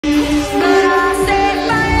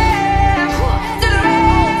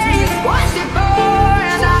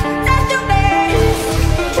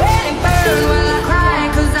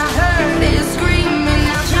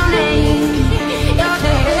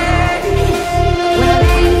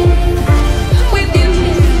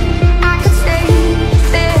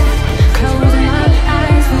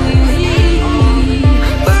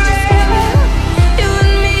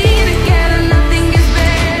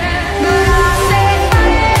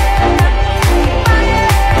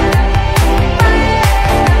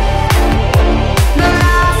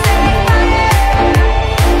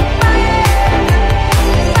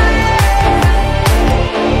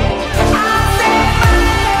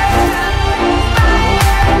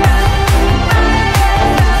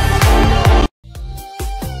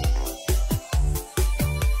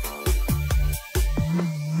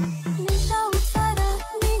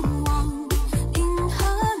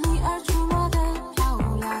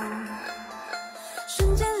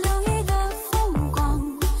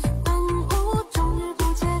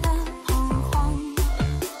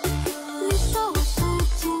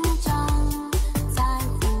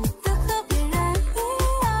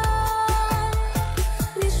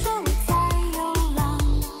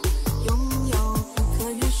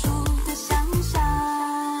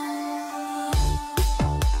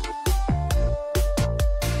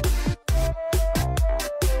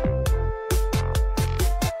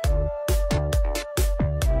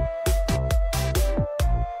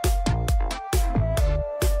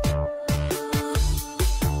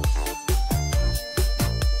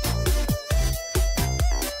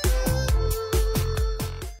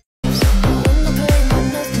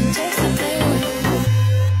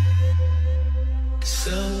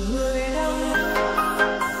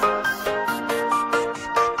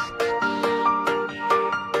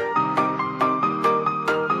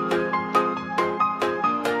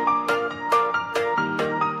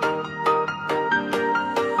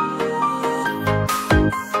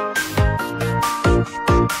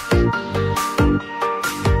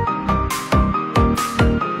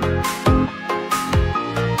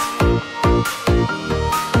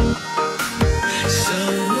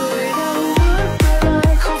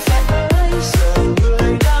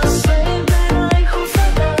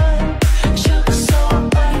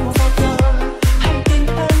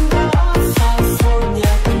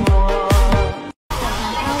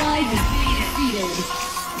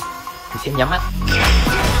nhắm mắt.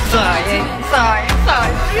 Giời ơi,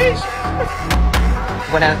 giời.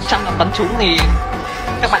 Gọi là trăm năm bắn trúng thì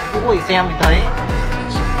các bạn cũng ngồi xem mình thấy.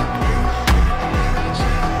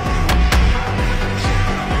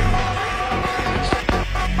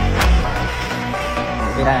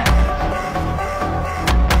 Đây này.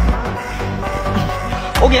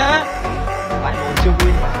 Ô kìa, bạn ngồi chưa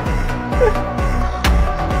vui.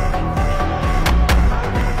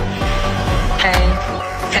 Hay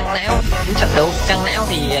căng não, những trận đấu căng não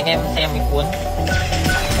thì anh em xem mình cuốn.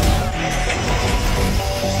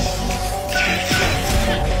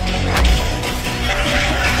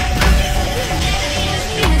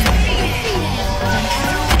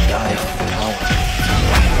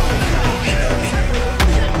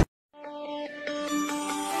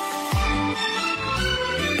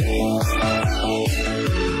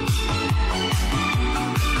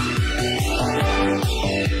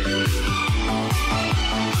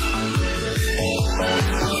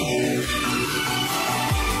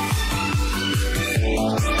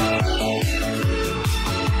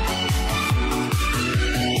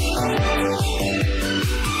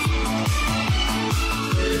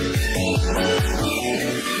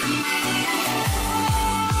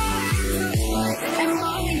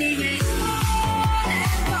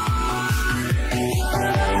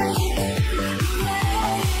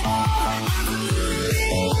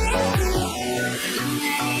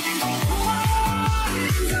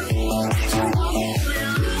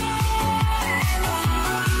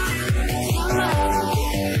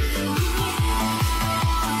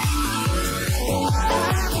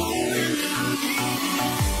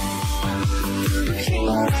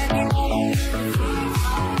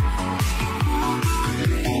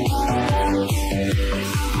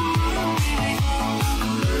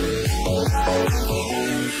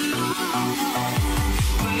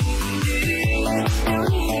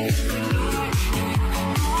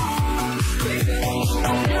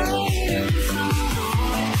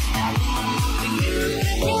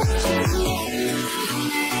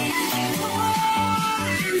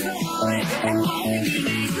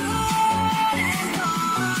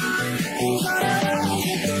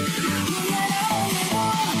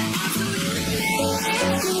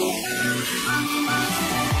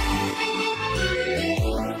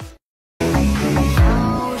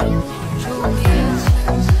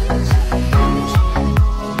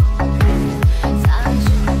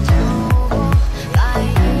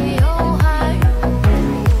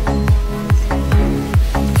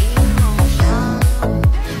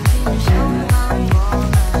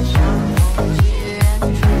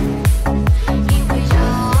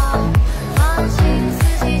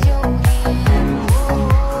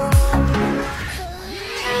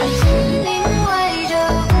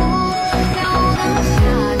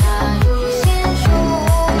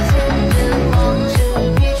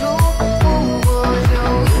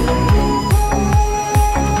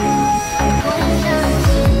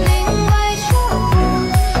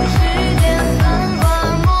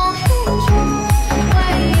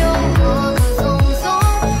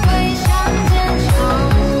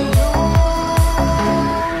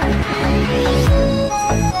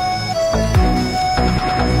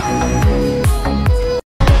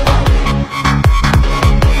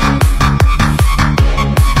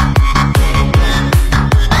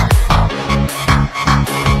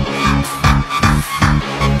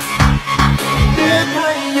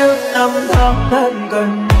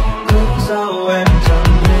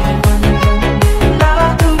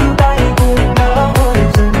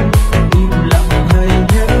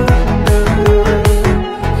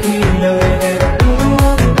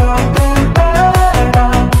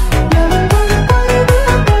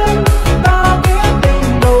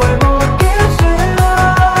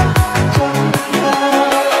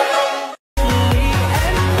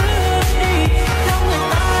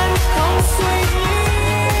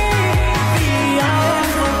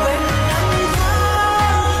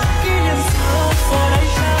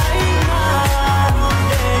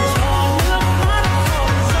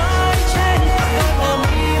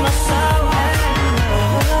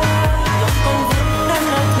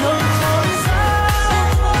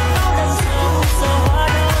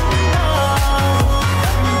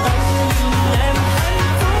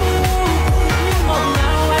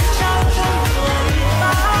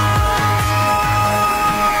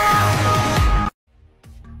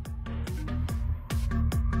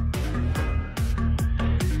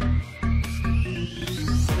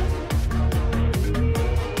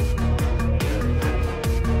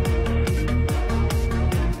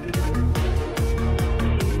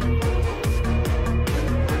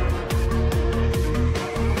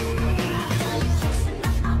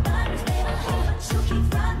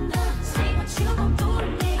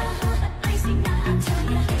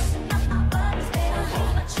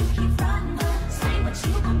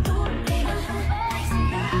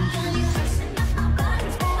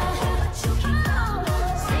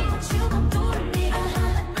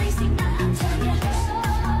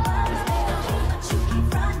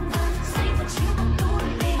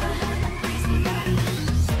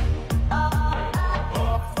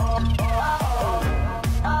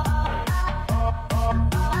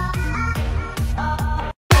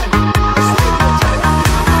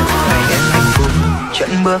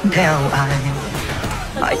 bước theo ai,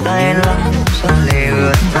 hai tay lắng giọt lệ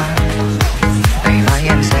ướt ai. Ngày mai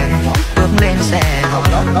em sẽ bước lên xe hỏi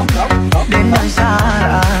đến nơi xa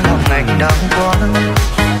đã lòng anh đau quá.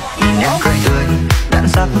 Nhìn em cười tươi đạn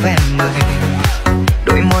sắc ven mười,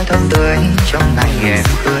 đôi môi thơm tươi trong ngày em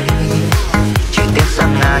cưới. Chỉ tiếc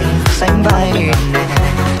rằng ai sánh vai nè,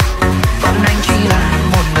 còn anh chỉ là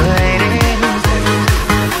một người đến.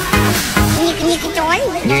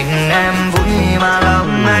 Nhìn em vui mà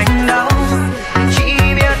lòng anh đau, chỉ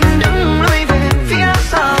biết đứng lùi về phía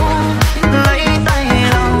sau, lấy tay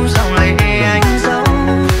lau dòng lệ anh giấu,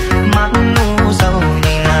 mắt nụ dâu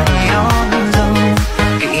nhìn ai đó dâu.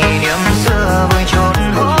 Kỷ niệm xưa vơi trốn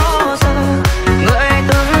hố sâu, người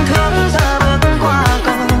từng thương giờ bước qua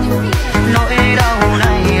cầu. Nỗi đau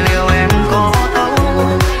này liệu em có tấu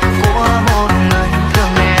của một người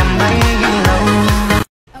thương em bấy lâu.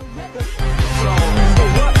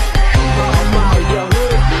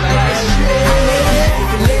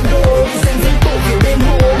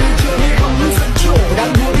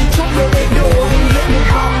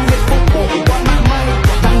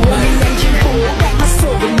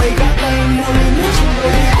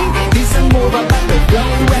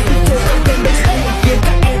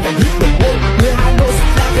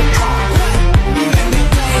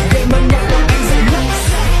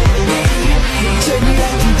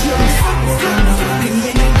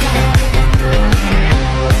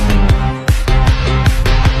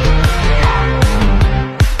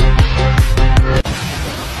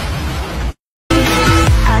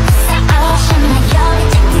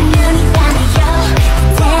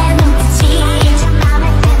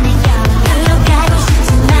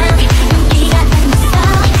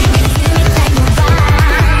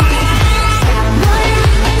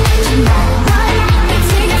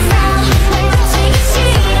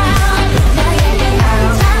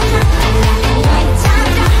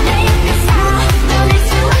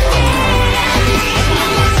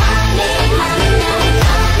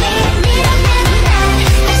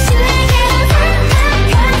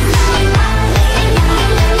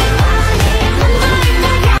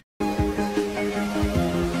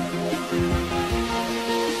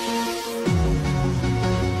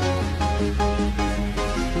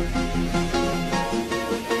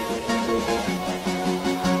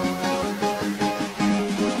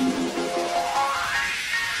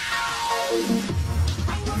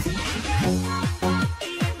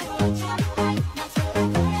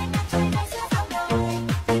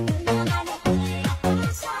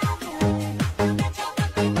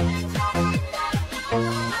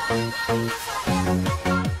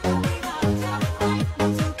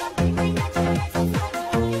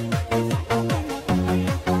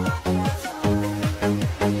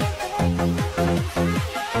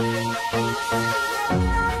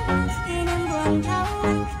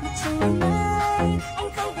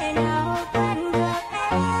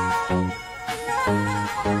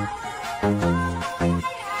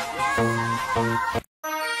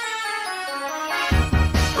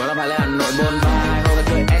 Có là bài lên Hà Nội buôn vai, hôm nay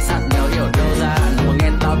cười ép sẵn nếu hiểu đâu ra. Nó muốn nghe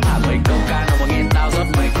tao thả mấy câu ca, nó muốn nghe tao rót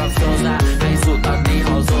mấy con soda. Hay dù tao đi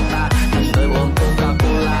họ dô ta, thằng tới uống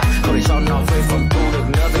Coca-Cola. Không để cho nó về phòng thu được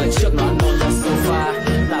nữa, từ lần trước nó ăn nôn ra sofa.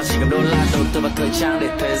 Tao chỉ cầm đô la đầu tư vào thời trang để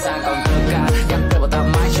thời gian còn thơ ca. Nhắc tới bọn tao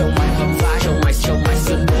mãi trông mày không phá, trông mày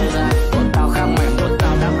sướng đưa ra. Bọn tao khác mày, bọn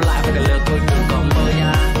tao đáp lại với cái lừa tôi đừng có mơ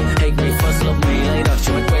nha. Take me first, love me later,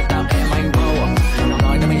 chứ mày quên tao em anh vô. Nó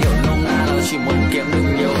nói để mày hiểu nông na, nó chỉ muốn kiếm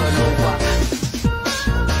được nhiều hơn hôm qua.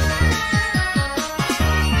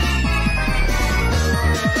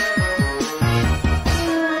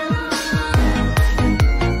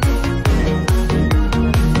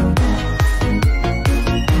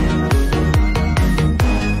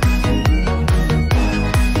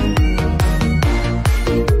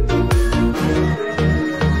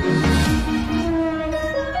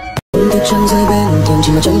 Trăng rơi bên thềm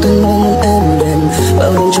chỉ mà chẳng cần mong em đến.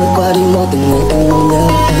 Bao đêm trôi qua đi mỗi từng ngày anh mong nhớ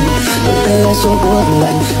em. Đôi tay ai xuống buốt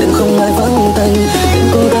lạnh đừng không ai vắng tay. Đừng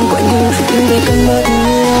cố gắng quay đi nhưng về cơn mơ yêu.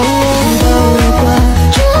 Bao ngày qua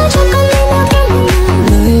chưa cho con đi nào thêm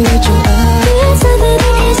nơi đây chờ ai. Biết giờ về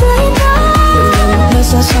đây hay rơi đó. Đừng về một nơi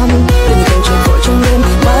xa xăm đừng cầu trời vội trong đêm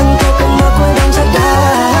mang theo cơn mơ quay đông rất đá.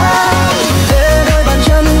 Để đôi bàn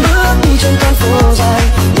chân bước đi trên con phố dài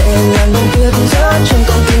nhẹ nhàng bông tuyết rớt trên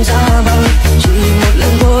con tim ra băng. Chỉ một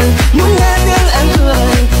lần thôi muốn nghe tiếng em cười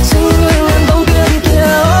xinh người luôn bông tuyết kia.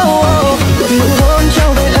 Một nụ hôn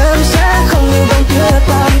trao về em sẽ không như bông tuyết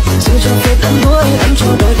tan. Giữ cho phép đắm đuối em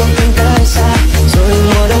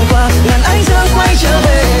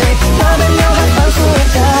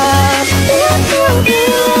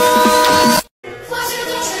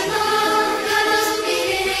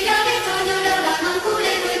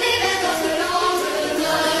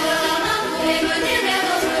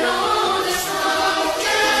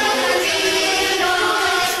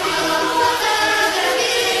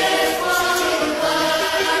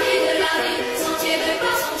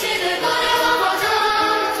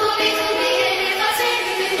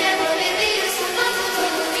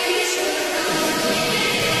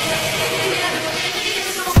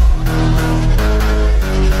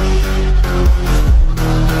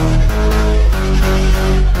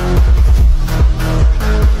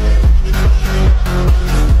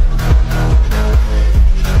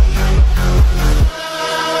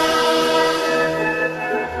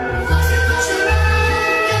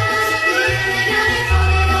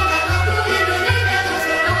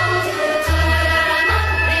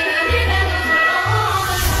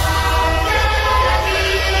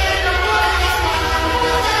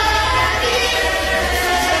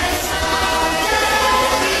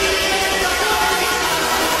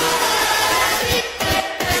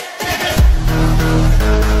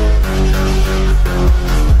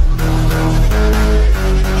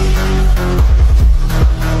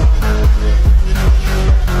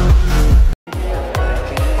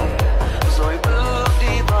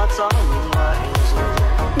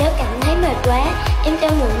quá. Em kêu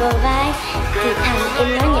mượn bờ vai thì thầm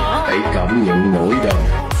em nói nhỏ. Hãy cảm nhận mỗi đời.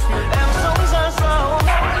 Em sống ra sao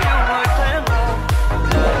mỗi yêu người thế nào,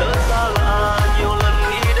 lỡ xa lạ nhiều lần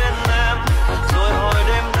nghĩ đến em, rồi hồi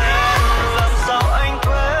đêm đen làm sao anh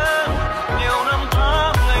quên nhiều năm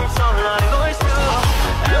tháng anh sao lại lối xưa.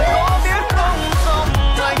 Em có biết không xong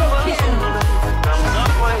anh vẫn yêu đời, cảm giác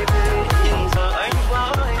quay về nhưng giờ anh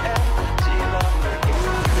với em chỉ là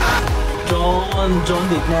Trốn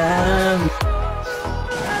Việt Nam.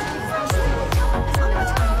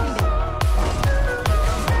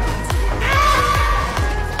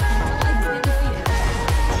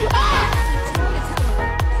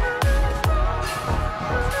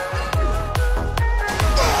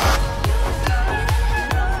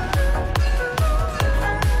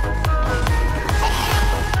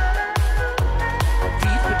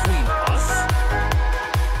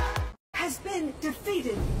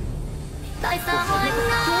 Tại sao anh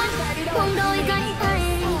nói không đôi cánh tay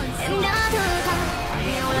em đã thừa thắng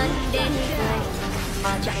nhiều lần đến vậy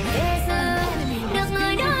mà chẳng hề